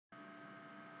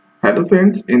Hello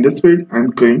friends, in this video I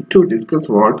am going to discuss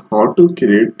how to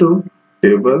create the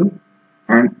table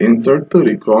and insert the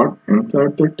record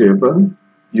inside the table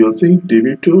using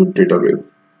DB2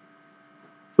 database.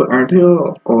 So add here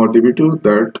DB2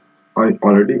 that I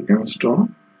already installed.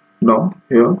 Now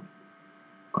here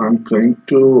I am going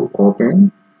to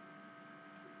open.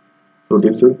 So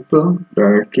this is the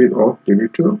directory of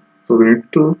DB2. So we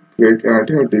need to add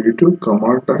here DB2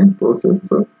 command line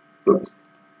processor plus.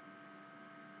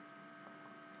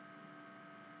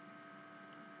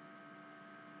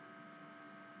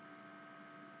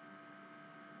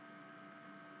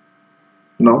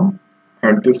 Now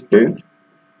at this place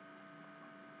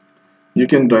you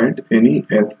can write any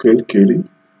SQL query.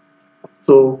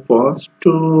 So first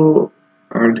to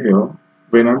add here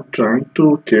when I'm trying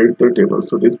to create the table.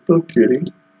 So this is the query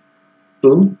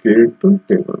to create the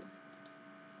table.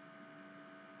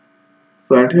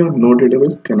 So add here no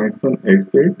database connection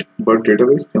exit, but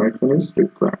database connection is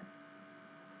required.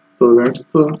 So that's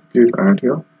the query add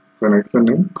here. Connection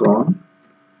name con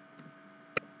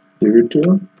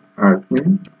DB2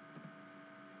 admin.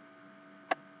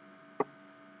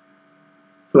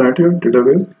 So add here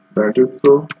database that is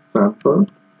so sample.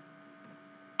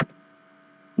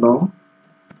 Now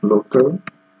local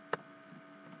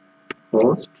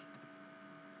host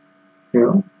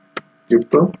here give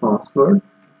the password,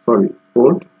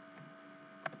 port.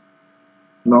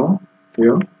 Now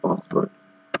here password.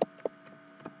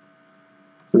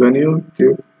 So when you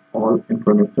give all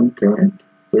information correct,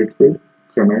 so it will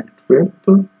connect with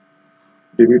the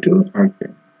DB2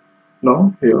 admin.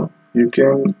 Now here you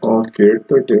can create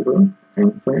the table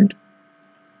inside.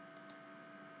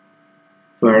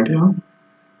 So add here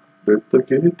this the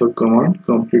query, the command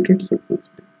completed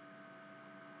successfully.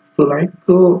 So like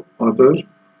other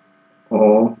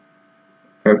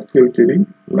SQL query,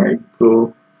 like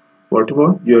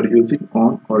whatever you are using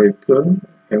on Oracle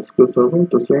SQL Server,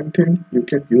 the same thing you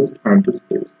can use at this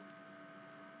place.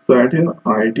 So add here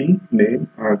ID, name,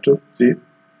 address, zip.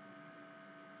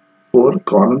 4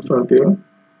 columns are there,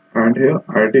 and here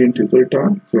ID integer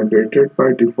tag generated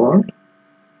by default,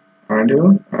 and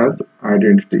here as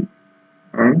identity,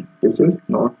 and this is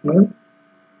not null.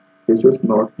 This is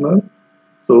not null.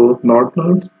 So not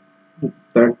null,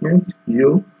 that means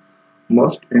you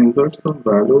must insert some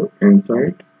value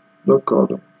inside the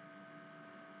column.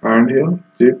 And here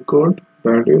zip code,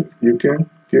 that is you can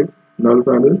give null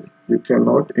values, you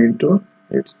cannot enter,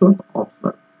 it's the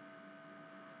optional.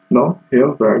 Now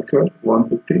here varchar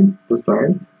 150, the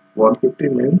size 150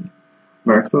 means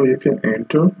maximum you can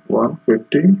enter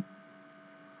 150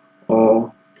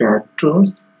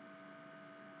 characters,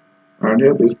 and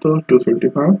here this the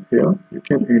 255, here you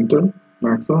can enter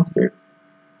maximum 6.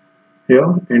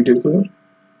 Here integer,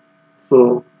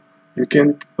 so you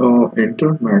can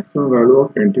enter maximum value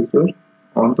of integer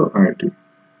on the ID.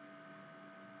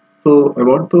 So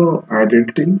about the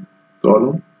identity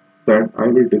column that I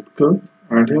will discuss,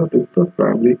 and here this is the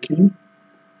primary key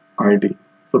ID.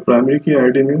 So primary key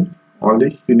ID means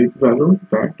only unique value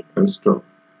that is stored.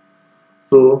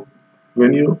 So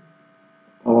when you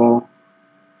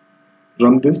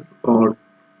run this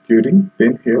query,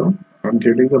 then here I'm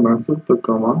getting the message the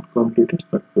command completed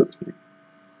successfully.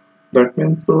 That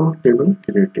means the table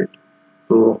created.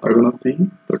 So I'm gonna see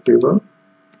the table.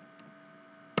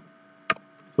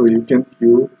 So you can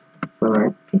use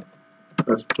select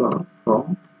extra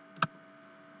from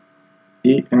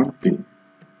EMP.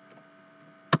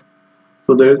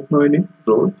 So there is no any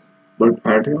rows, but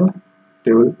add here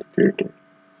table is created.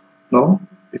 Now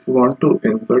if you want to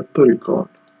insert the record,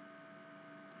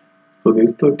 so this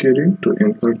is the query to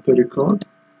insert the record.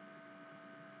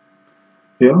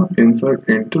 Here insert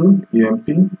into EMP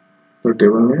the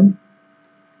table name,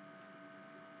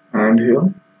 and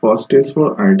here first is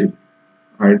for ID,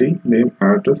 name,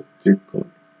 address, zip code.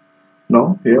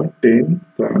 Now here 10,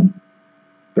 7,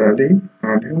 tally,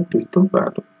 and here this is the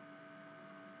value.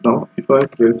 Now if I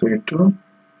press enter,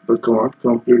 the command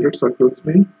completed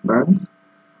successfully means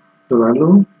the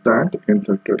value that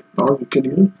inserted. Now you can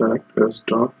use select a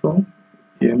star from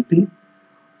EMP.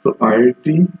 So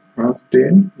ID has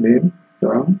 10, name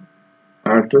 7,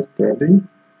 address tally,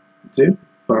 zip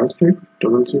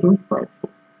 560054.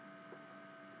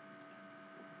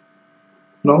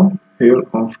 Now here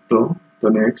after the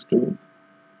next is,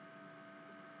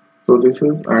 so this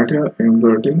is add here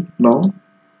inserting. Now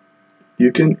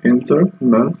you can insert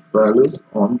null values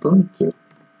on the zip.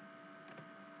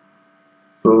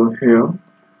 So here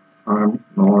I am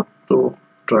not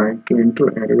trying to enter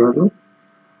any value,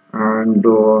 and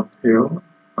here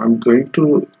I'm going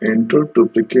to enter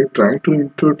duplicate, trying to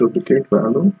enter duplicate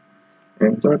value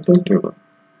inside the table.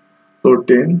 So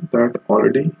 10 that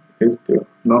already is there.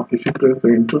 Now if you press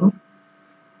enter,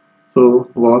 so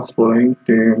was following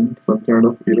 10 some kind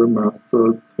of error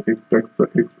message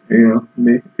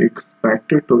may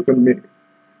expected token may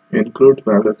include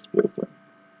value expression.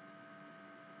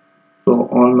 So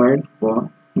online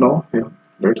one. Now here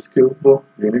let's give a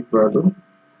unique value.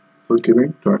 So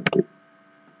giving 20.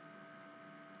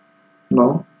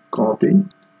 Now copy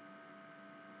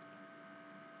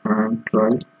and try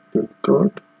this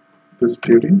code, this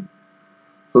query.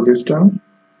 So this time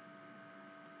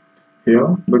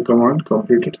here the command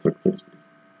completed successfully.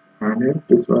 And here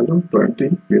this value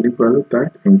 20 unique value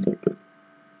that inserted.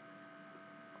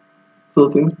 So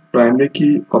since primary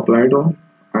key applied on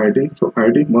ID, so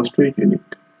ID must be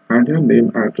unique. And here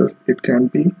name address it can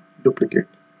be duplicate.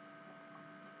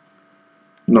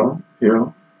 Now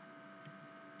here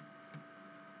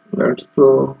let's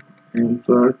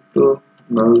insert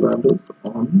null values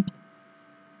on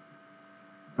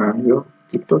and here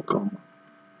keep the comma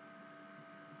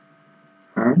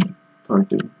and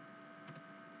 30.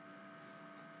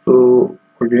 So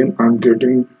again I'm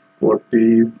getting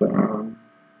 40s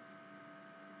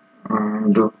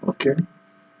and okay.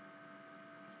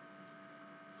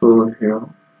 So here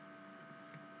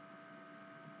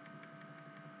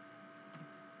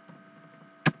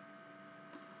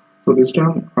so this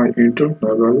time I enter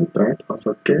the value that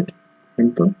asserted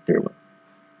in the table.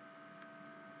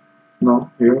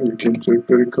 Now here you can check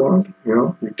the record.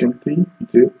 Here you can see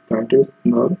zip that is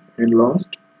null and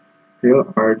lost. Here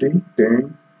ID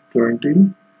 10,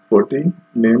 20, 40,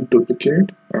 name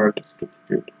duplicate, address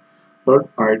duplicate. But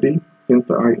ID since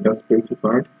I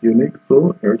specified unique,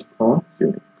 so it's on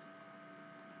unique.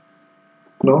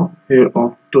 Now here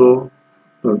after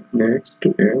the next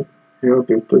is here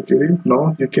this the query.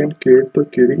 Now you can create the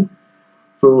query.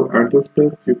 So at this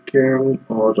place you can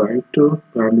write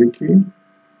primary key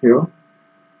here.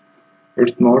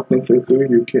 It's not necessary.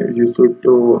 You should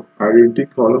identity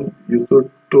column. You should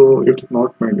it's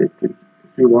not mandatory.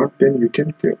 If you want, then you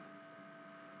can give.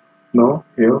 Now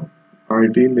here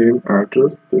ID name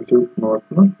address. This is not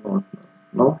null, not null.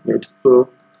 Now let's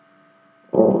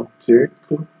check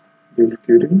this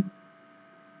query.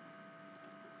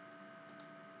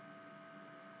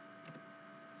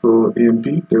 So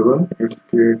EMP table it's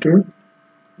created.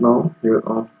 Now here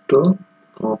after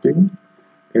copying,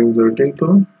 inserting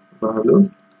the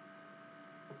values,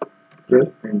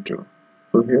 press enter.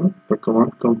 So here the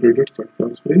command completed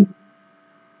successfully.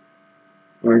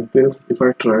 Like this, if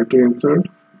I try to insert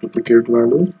duplicate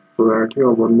values, so that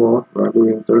here one more value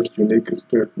insert unique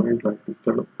statement like this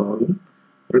kind of problem,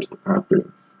 it's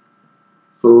happening.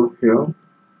 So here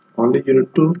only you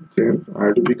need to change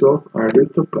ID because ID is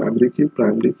the primary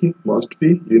key must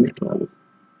be unique values.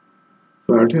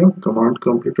 So at here command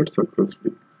completed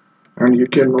successfully. And you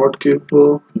cannot give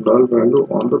a null value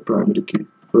on the primary key.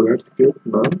 So let's give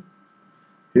null.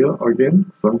 Here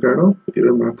again some kind of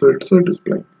error method is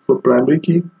displaying. So primary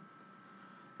key,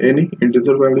 any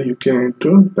integer value you can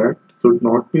enter that should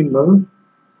not be null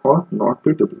or not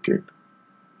be duplicate.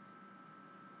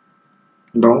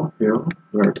 Now here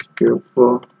let's give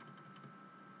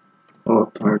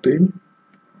 30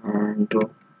 and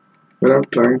when I'm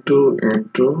trying to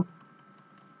enter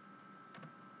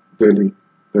Delhi,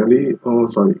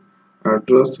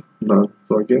 address null.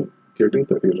 So again getting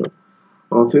the error.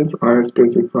 Since I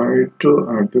specified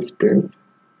at this place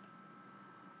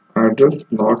address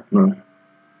not null.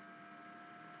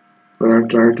 When I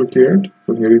try to create,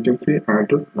 so here you can see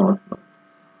address not null.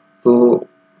 So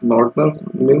not null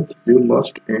means you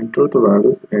must enter the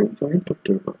values inside the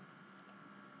table.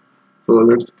 So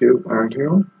let's give add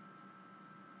here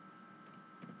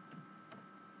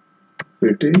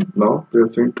city. Now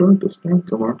press enter. This time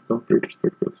command completed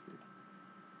successfully.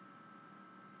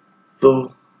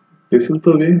 So this is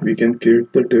the way we can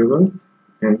create the tables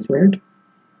inside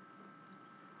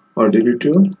or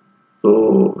DB2.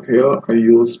 So here I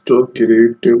used to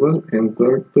create table,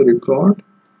 insert the record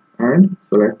and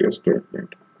select a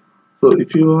statement. So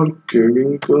if you are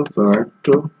giving a select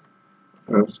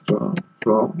a star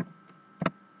from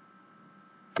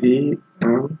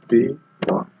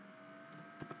EMP1.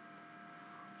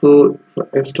 So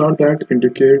a star that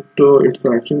indicate it's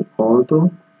selecting all the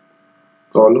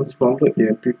columns from the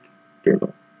EMP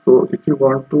table. So if you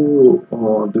want to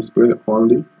display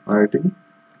only ID,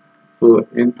 so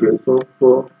in place of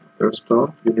a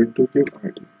star you need to give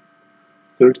ID.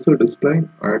 So it's displaying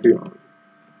ID only.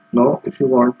 Now if you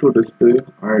want to display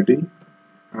ID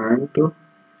and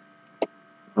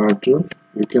address,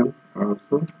 you can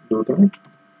also do that.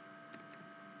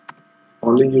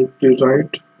 Only you need to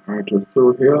write address.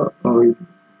 So here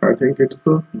I think it's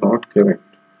not correct.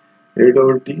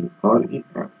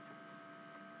 ADDRES.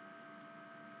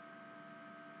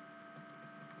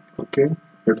 Okay,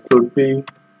 it should be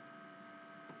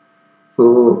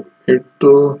so. It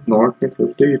not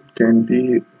necessarily it can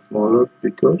be smaller,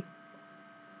 bigger,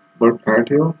 but at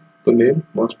here the name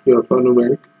must be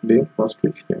alphanumeric. Name must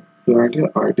be same. So at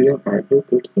your ID and address,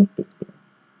 it's a display.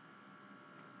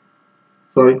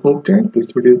 So I hope guys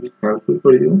this video is helpful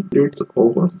for you. It's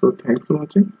over. So thanks for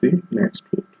watching. See you next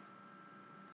week.